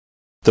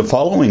The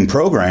following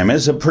program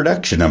is a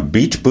production of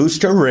Beach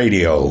Booster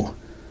Radio.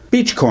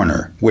 Beach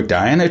Corner with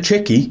Dianna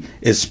Chycki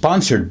is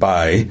sponsored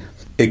by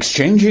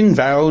Exchanging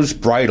Vows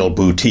Bridal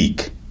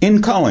Boutique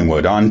in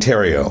Collingwood,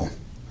 Ontario.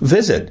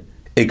 Visit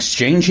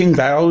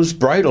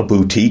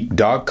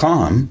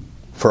exchangingvowsbridalboutique.com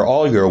for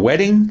all your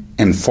wedding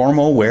and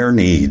formal wear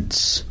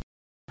needs.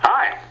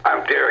 Hi,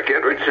 I'm Derek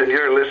Edwards, and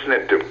you're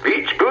listening to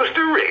Beach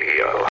Booster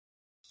Radio.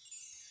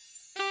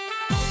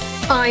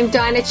 I'm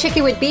Dianna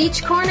Chycki with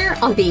Beach Corner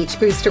on Beach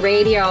Booster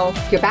Radio,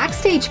 your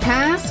backstage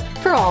pass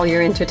for all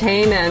your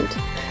entertainment.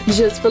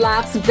 Just for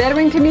Laughs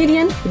veteran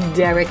comedian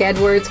Derek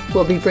Edwards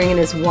will be bringing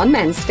his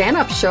one-man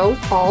stand-up show,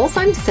 All's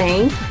I'm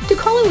Saying, to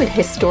Collingwood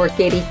Historic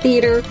Gaiety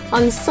Theatre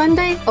on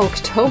Sunday,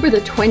 October the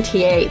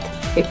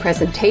 28th, a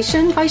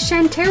presentation by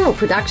Shantero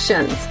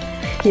Productions.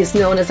 He is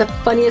known as the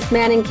funniest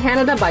man in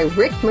Canada by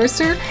Rick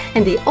Mercer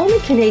and the only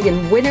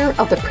Canadian winner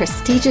of the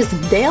prestigious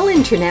Vail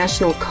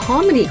International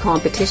Comedy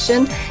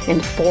Competition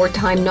and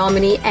four-time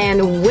nominee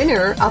and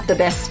winner of the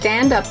Best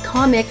Stand-Up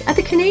Comic at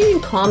the Canadian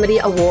Comedy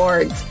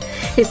Awards.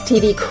 His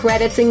TV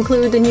credits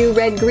include the new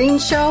Red Green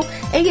Show,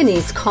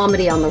 A&E's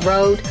Comedy on the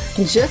Road,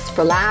 Just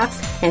for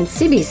Laughs, and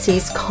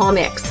CBC's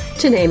Comics,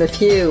 to name a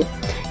few.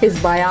 His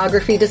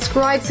biography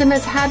describes him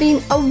as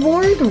having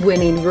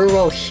award-winning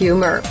rural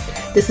humor.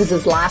 This is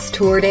his last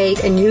tour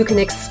date, and you can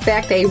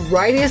expect a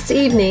riotous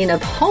evening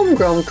of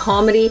homegrown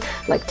comedy,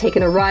 like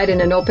taking a ride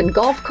in an open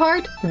golf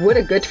cart with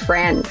a good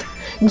friend.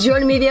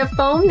 Joining me via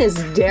phone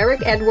is Derek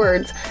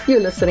Edwards.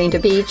 You're listening to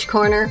Beach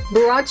Corner,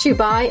 brought to you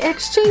by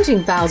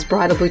Exchanging Vows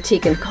Bridal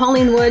Boutique in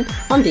Collingwood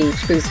on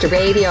Beach Booster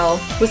Radio,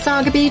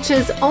 Wasaga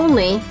Beach's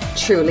only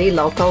truly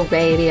local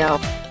radio.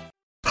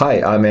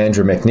 Hi, I'm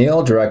Andrew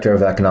McNeil, Director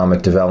of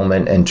Economic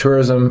Development and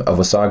Tourism of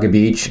Wasaga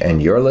Beach,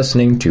 and you're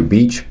listening to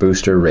Beach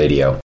Booster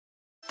Radio.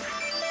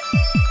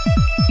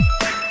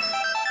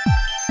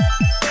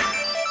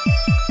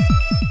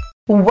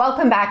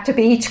 Welcome back to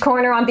Beach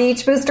Corner on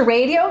Beach Booster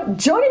Radio.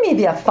 Joining me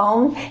via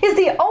phone is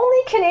the only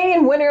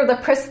Canadian winner of the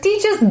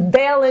prestigious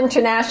Vail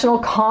International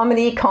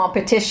Comedy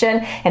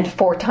Competition and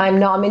four-time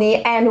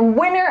nominee and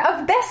winner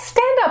of Best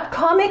Stand-Up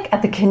Comic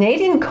at the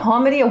Canadian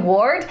Comedy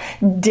Award,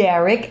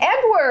 Derek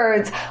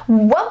Edwards.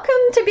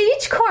 Welcome to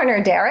Beach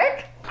Corner,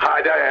 Derek.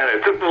 Hi, Dianna.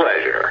 It's a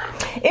pleasure.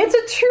 It's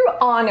a true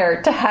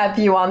honor to have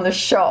you on the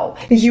show.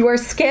 You are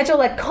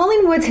scheduled at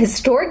Collingwood's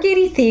Historic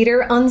Gaiety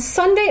Theatre on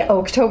Sunday,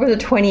 October the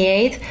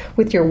 28th,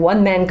 with your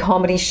one-man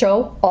comedy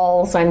show,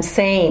 All's I'm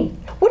Saying.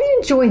 What do you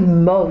enjoy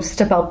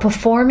most about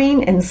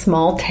performing in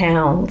small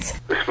towns?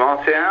 Small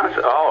towns?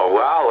 Oh,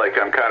 wow, like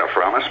I'm kind of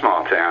from a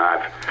small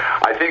town.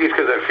 I think it's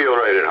because I feel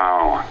right at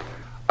home.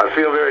 I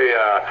feel very,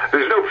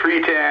 there's no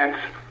pretense.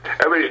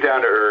 Everybody's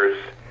down to earth.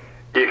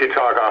 You can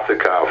talk off the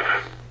cuff.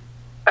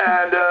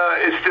 And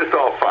it's just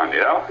all fun, you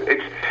know.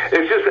 It's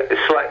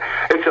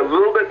a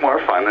little bit more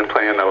fun than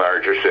playing the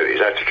larger cities.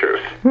 That's the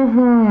truth.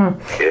 Mm-hmm.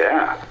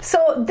 Yeah.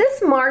 So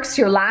this marks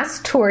your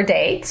last tour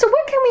date. So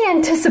what can we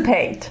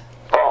anticipate?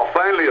 Oh,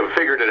 finally I've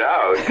figured it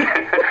out.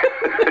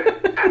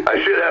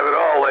 I should have it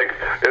all like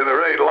in the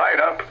right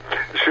lineup.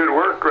 Should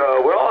work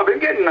well. I've been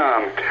getting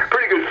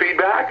pretty good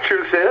feedback.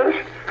 Truth is,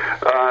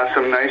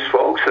 some nice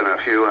folks and a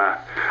few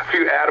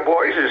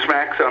attaboys and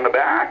smacks on the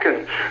back,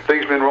 and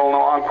things been rolling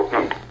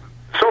along.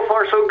 So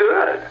far, so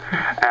good.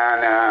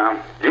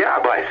 And, yeah,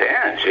 by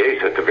then,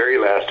 geez, at the very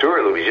last tour,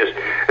 it'll just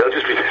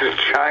be this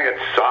giant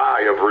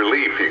sigh of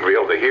relief. You'll be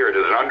able to hear it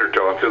as an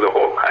undertone through the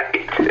whole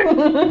night.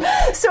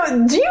 So,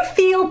 do you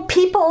feel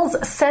people's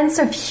sense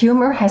of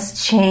humor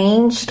has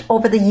changed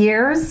over the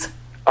years?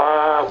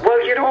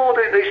 Well, you know,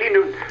 they seem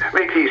to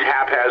make these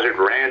haphazard,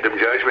 random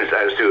judgments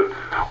as to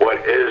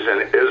what is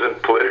and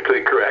isn't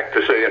politically correct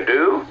to say and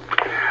do.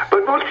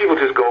 But most people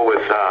just go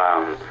with,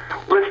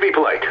 let's be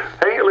polite,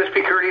 hey, let's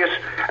be courteous,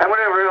 and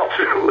whatever else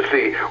with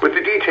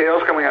the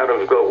details coming out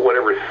of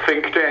whatever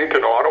think tank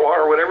in Ottawa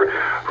or whatever,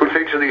 who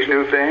thinks of these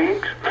new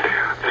things.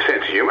 The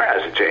sense of humor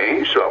hasn't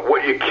changed. So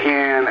what you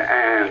can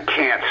and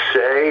can't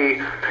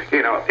say,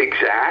 you know,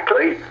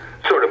 exactly,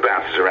 sort of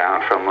bounces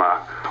around from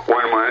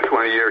 1 month,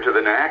 1 year to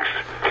the next,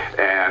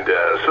 and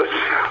so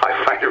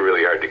I find it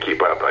really hard to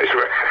keep up, I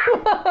swear.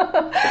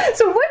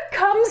 So what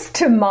comes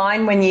to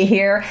mind when you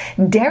hear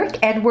Derek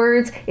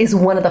Edwards is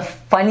one of the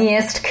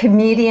funniest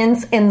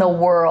comedians in the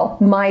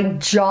world? My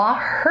jaw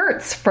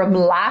hurts from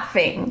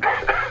laughing.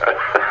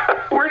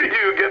 Where did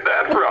you get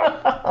that from?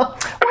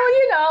 Well,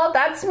 you know,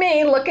 that's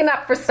me looking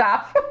up for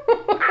stuff.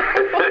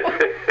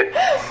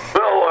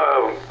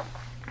 Well,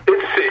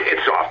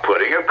 it's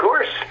off-putting, of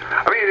course.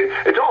 I mean,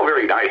 it's all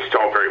very nice. It's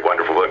all very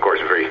wonderful. Of course,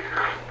 very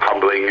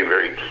humbling and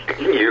very...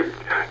 You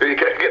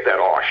get that,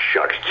 oh,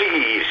 shucks,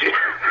 geez.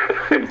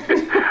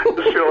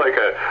 I feel like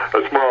a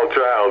small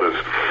child has,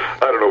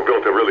 I don't know,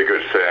 built a really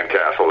good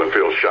sandcastle and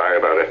feels shy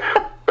about it.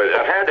 But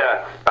I've had,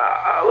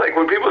 like,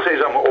 when people say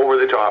something over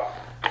the top,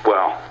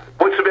 well,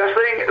 what's the best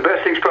thing? The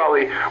best thing's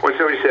probably when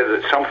somebody says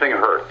that something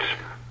hurts.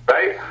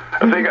 right?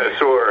 If they got a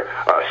sore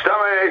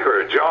stomach or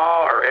a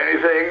jaw or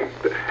anything,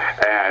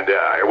 and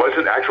it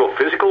wasn't actual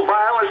physical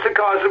violence that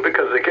caused it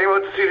because they came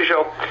out to see the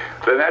show,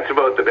 then that's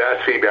about the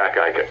best feedback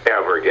I could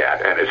ever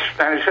get, and it's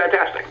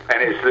fantastic.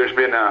 And there's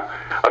been a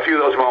few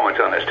of those moments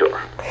on this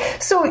tour.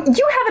 So you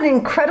have an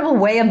incredible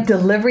way of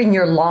delivering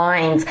your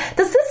lines.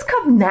 Does this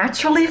come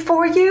naturally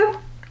for you?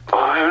 Oh,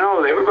 I don't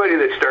know. Everybody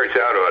that starts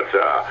out,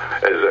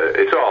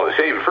 it's all the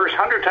same. First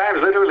 100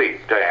 times, literally,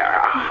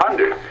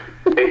 100.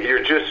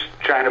 You're just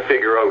trying to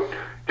figure out,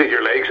 did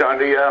your legs on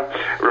the,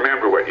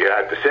 remember what you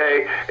had to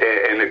say,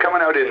 and they're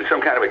coming out in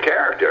some kind of a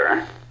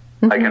character.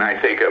 Mm-hmm. Like, and I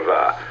think of,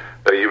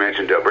 you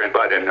mentioned Brent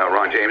Budd and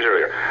Ron James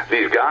earlier.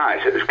 These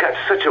guys have got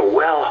such a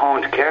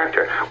well-honed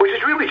character, which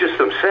is really just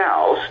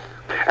themselves.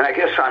 And I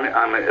guess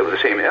I'm of the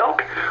same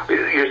ilk.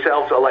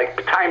 Yourselves are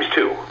like times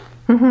 2,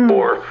 mm-hmm.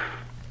 or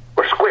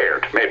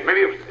squared,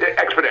 maybe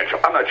exponential.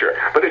 I'm not sure,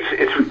 but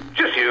it's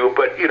just you.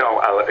 But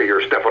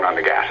you're stepping on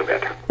the gas a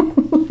bit.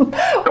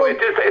 So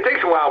it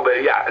takes a while,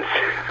 but yeah,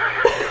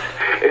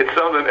 it's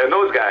something. And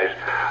those guys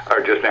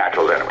are just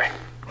naturals anyway.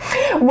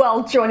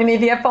 Well, joining me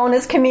via phone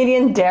is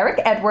comedian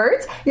Derek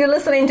Edwards. You're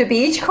listening to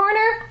Beach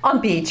Corner on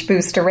Beach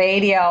Booster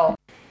Radio.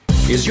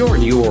 Is your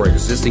new or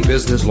existing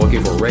business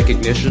looking for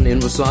recognition in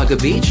Wasaga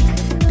Beach?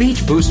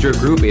 Beach Booster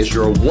Group is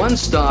your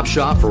one-stop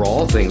shop for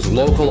all things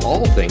local,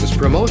 all things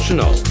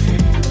promotional.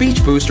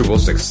 Beach Booster will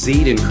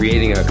succeed in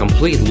creating a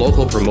complete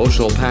local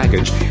promotional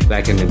package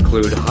that can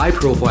include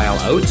high-profile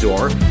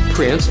outdoor,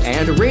 print,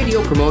 and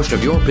radio promotion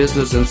of your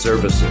business and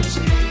services.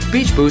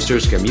 Beach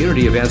Booster's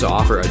community events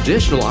offer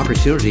additional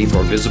opportunity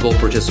for visible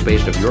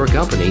participation of your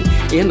company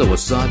in the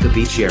Wasaga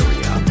Beach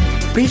area.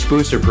 Beach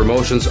Booster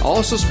Promotions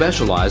also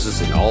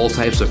specializes in all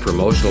types of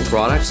promotional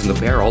products and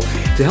apparel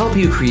to help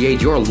you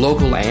create your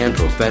local and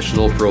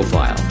professional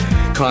profile.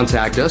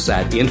 Contact us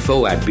at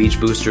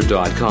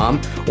info@beachbooster.com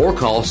or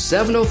call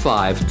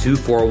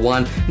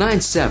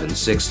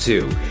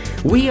 705-241-9762.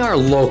 We are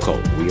local.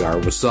 We are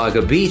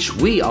Wasaga Beach.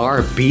 We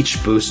are Beach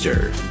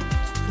Booster.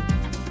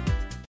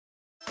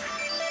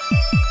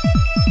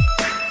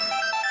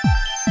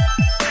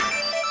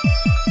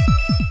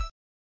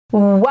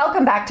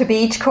 Welcome back to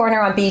Beach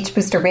Corner on Beach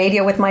Booster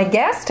Radio with my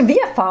guest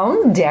via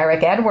phone,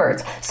 Derek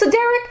Edwards. So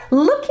Derek,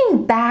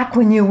 looking back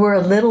when you were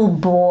a little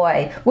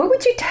boy, what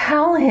would you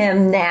tell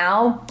him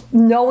now,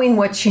 knowing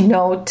what you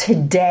know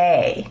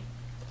today?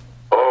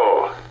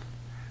 Oh,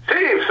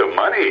 save some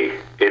money,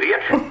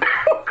 idiot.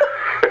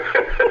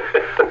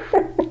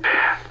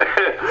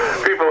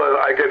 People,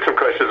 I get some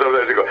questions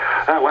sometimes. They go,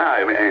 "Oh wow,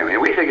 I mean,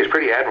 we think it's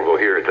pretty admirable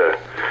here at the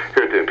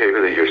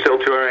paper that you're still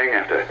touring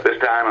after this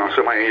time and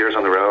so many years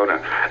on the road.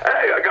 And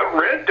hey, I got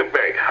rent to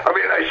pay. I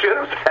mean, I should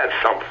have had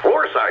some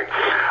foresight.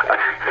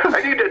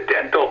 I need a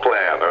dental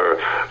plan or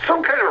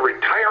some kind of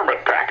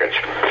retirement package.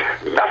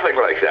 Nothing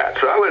like that.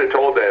 So I would have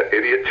told that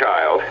idiot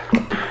child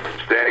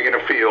standing in a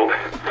field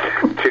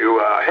to,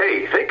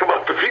 hey, think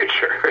about the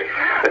future."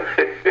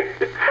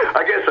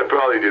 I guess I'd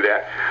probably do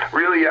that.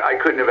 Really, I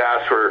couldn't have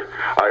asked for,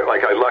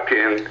 I lucked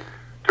in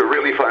to a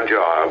really fun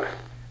job,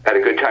 had a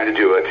good time to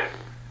do it,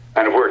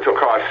 and have worked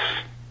across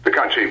the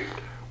country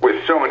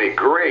with so many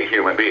great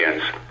human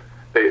beings.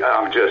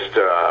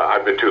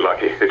 I've been too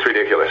lucky. It's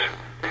ridiculous.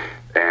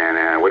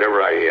 And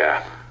whenever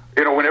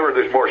whenever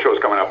there's more shows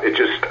coming up,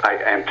 I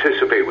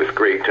anticipate with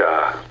great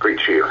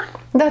cheer.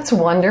 That's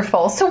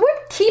wonderful. So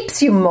what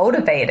keeps you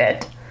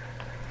motivated?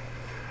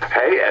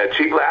 Hey, a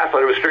cheap laugh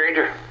out of a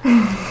stranger.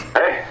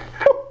 Hey,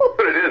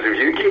 what it is, if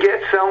you can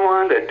get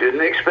someone that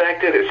didn't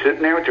expect it, is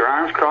sitting there with your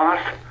arms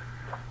crossed,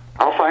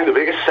 I'll find the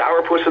biggest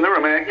sourpuss in the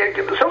room. And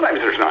sometimes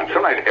there's none.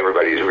 Sometimes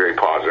everybody's very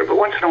positive. But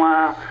once in a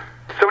while,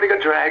 somebody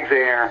got dragged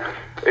there.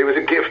 It was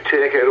a gift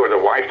ticket, or the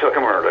wife took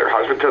them, or their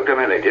husband took them,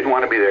 and they didn't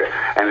want to be there.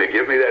 And they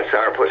give me that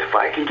sourpuss. If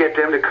I can get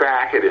them to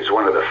crack it, it's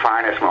one of the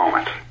finest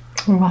moments.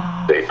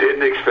 Wow. They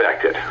didn't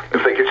expect it.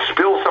 If they could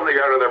spill something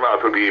out of their mouth,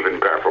 it would be even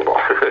preferable.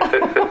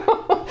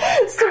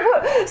 So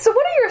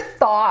what are your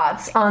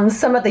thoughts on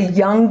some of the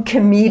young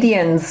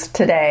comedians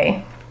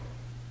today?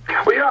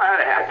 Well,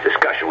 I had a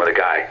discussion with a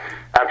guy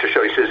after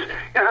show. He says,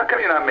 how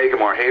come you're not making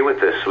more hay with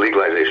this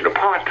legalization of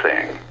pot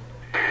thing?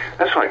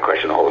 That's why I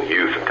question the whole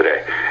youth of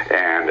today.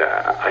 And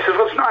I said,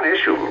 well, it's not an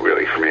issue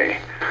really for me.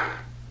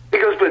 He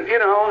goes, but,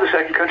 the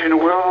second country in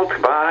the world to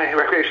buy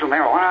recreational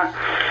marijuana.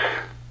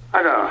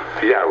 I go,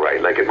 yeah,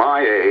 right. Like at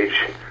my age,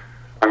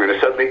 I'm going to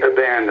suddenly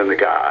abandon the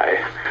guy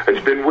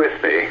that's been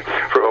with me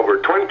for over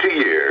 20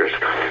 years,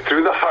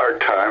 through the hard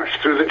times,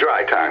 through the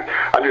dry time.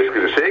 I'm just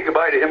going to say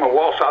goodbye to him and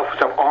waltz off with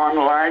some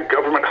online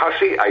government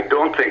hussy? I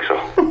don't think so.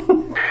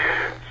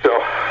 So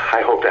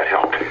I hope that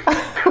helped.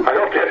 I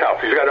hope that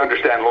helped. He's got to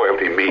understand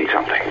loyalty means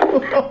something.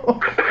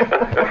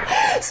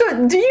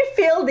 So do you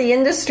feel the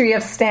industry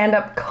of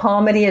stand-up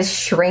comedy is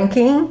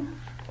shrinking?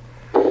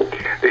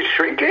 It's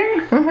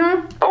shrinking?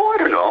 Mm-hmm. Oh, I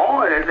don't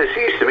know. It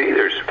seems to me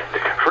there's,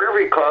 for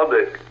every club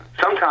that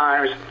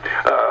sometimes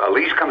a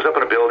lease comes up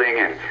in a building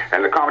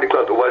and the comedy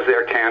club that was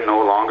there can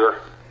no longer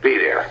be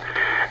there.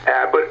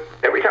 But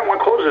every time one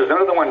closes,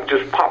 another one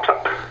just pops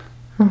up.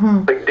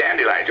 Mm-hmm. Like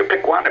dandelions. You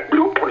pick one and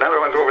bloop, another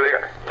one's over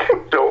there.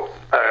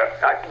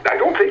 I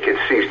don't think it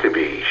seems to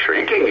be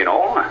shrinking, you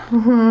know.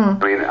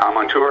 Mm-hmm. I mean, I'm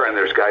on tour, and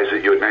there's guys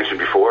that you had mentioned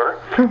before,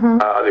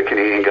 other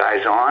Canadian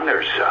guys on.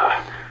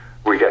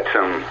 We got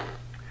some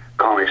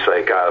comics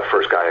like the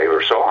first guy I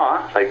ever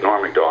saw, like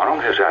Norm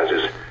Macdonald, has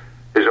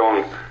his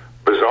own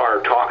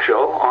bizarre talk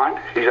show on.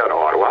 He's out of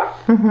Ottawa.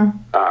 Mm-hmm.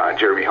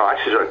 Jeremy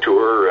Hodge is on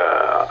tour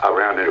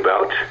around and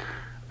about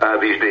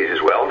these days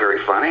as well. Very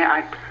funny.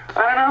 I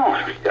don't know.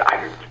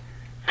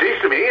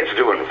 Seems to me it's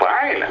doing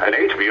fine. And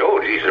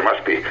HBO, geez, there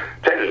must be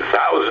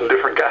 10,000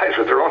 different guys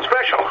with their own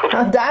special.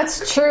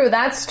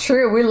 That's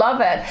true. We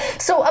love it.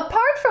 So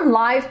apart from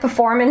live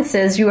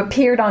performances, you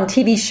appeared on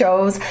TV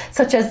shows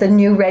such as the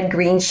new Red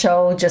Green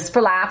Show, Just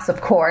for Laughs,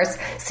 of course,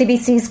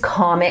 CBC's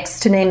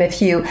Comics, to name a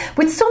few.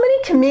 With so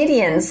many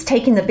comedians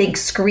taking the big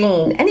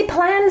screen, any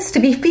plans to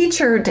be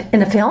featured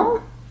in a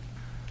film?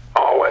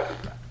 Oh,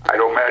 I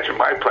don't imagine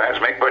my plans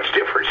make much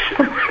difference.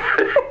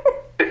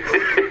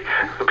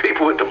 The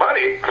people with the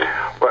money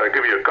want to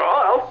give you a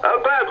call,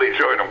 I'll gladly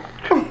join them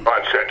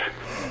on set.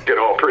 Get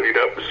all prettied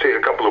up and say a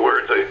couple of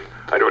words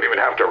I don't even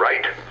have to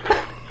write.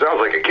 Sounds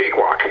like a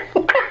cakewalk.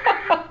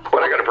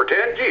 What, I got to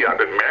pretend? Gee, I've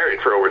been married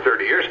for over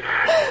 30 years.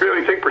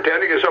 Really think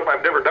pretending is something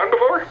I've never done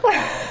before?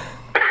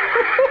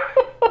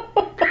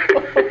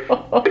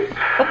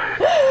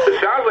 It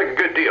sounds like a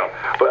good deal.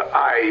 But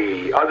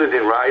other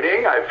than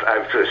writing,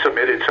 I've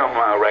submitted some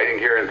writing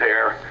here and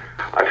there.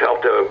 I've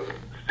helped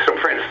some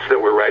friends that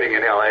were writing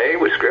in LA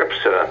with scripts,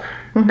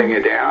 taking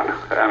it down.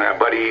 And a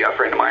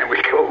friend of mine,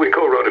 we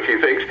co-wrote a few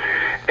things,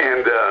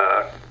 and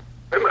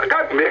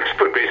got mixed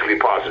but basically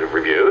positive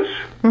reviews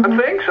of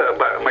things.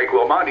 But Mike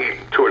Wilmot, he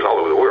tours all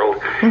over the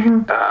world,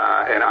 and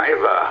I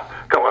have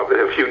come up with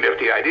a few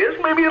nifty ideas.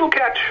 Maybe it'll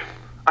catch.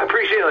 I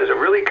appreciate it. It's a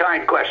really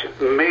kind question.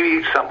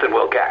 Maybe something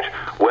will catch.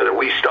 Whether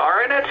we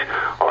star in it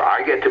or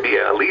I get to be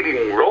a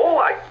leading role,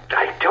 I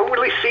don't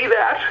really see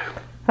that.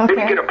 Okay.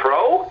 Didn't get a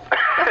pro.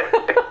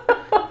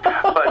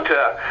 But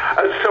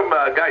some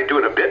guy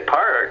doing a bit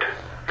part,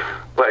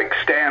 like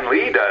Stan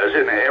Lee does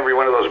in every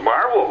one of those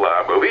Marvel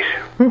movies,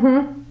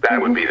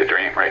 that would be the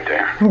dream right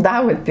there.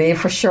 That would be,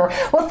 for sure.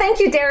 Well, thank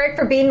you, Derek,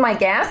 for being my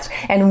guest,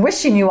 and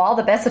wishing you all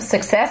the best of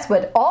success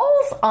with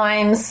All's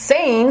I'm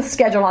Saying,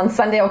 scheduled on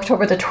Sunday,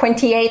 October the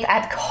 28th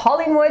at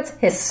Collingwood's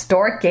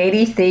historic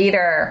Gaiety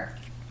Theatre.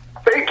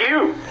 Thank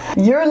you.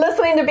 You're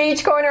listening to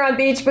Beach Corner on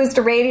Beach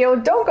Booster Radio.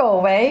 Don't go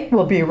away.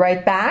 We'll be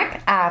right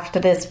back after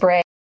this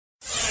break.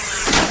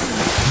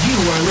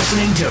 You are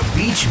listening to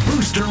Beach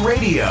Booster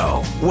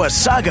Radio,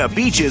 Wasaga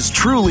Beach's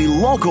truly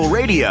local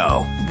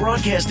radio,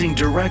 broadcasting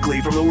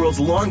directly from the world's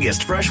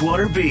longest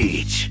freshwater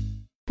beach.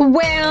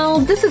 Well,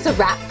 this is a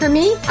wrap for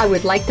me. I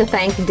would like to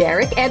thank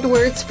Derek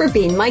Edwards for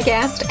being my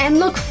guest and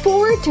look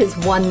forward to his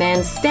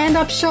one-man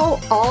stand-up show,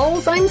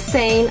 All's I'm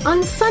Saying,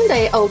 on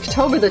Sunday,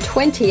 October the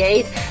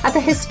 28th at the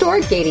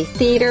historic Gaiety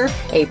Theatre,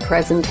 a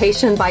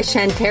presentation by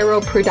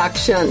Shantero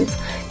Productions.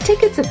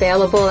 Tickets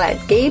available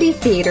at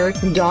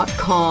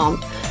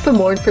Gaiety-Theatre.com. For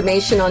more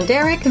information on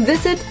Derek,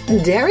 visit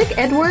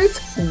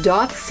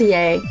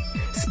derekedwards.ca.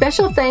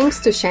 Special thanks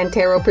to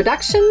Shantero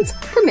Productions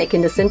for making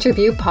this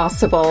interview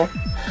possible.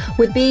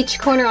 With Beach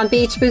Corner on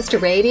Beach Booster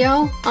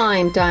Radio,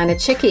 I'm Dianna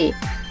Chycki.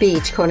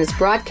 Beach Corner's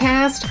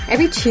broadcast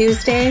every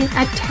Tuesday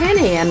at 10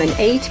 a.m. and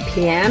 8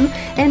 p.m.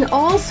 and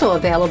also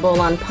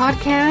available on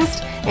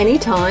podcast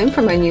anytime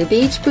from our new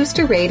Beach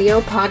Booster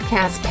Radio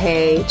podcast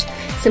page.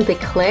 Simply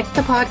click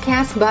the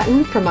podcast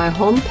button from our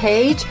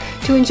homepage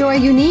to enjoy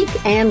unique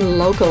and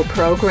local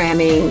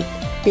programming.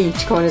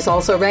 Beach Corner is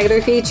also a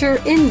regular feature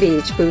in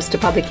Beach Booster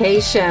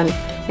publication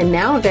and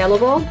now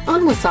available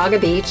on Wasaga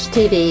Beach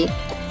TV.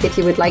 If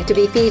you would like to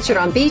be featured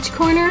on Beach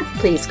Corner,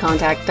 please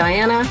contact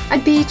Dianna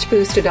at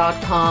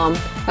beachbooster.com.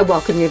 I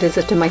welcome your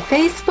visit to my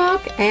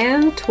Facebook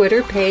and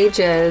Twitter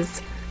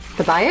pages.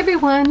 Bye-bye,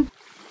 everyone.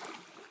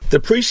 The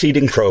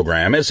preceding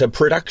program is a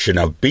production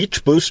of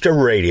Beach Booster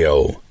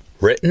Radio.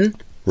 Written,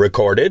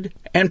 recorded,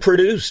 and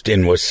produced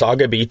in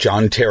Wasaga Beach,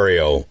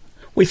 Ontario.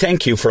 We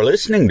thank you for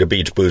listening to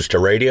Beach Booster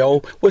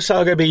Radio,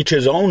 Wasaga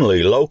Beach's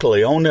only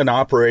locally owned and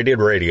operated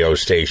radio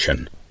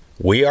station.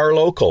 We are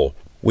local.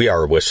 We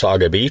are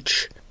Wasaga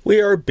Beach. We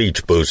are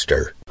Beach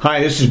Booster. Hi,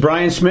 this is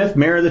Brian Smith,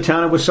 Mayor of the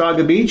town of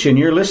Wasaga Beach, and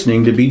you're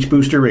listening to Beach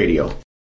Booster Radio.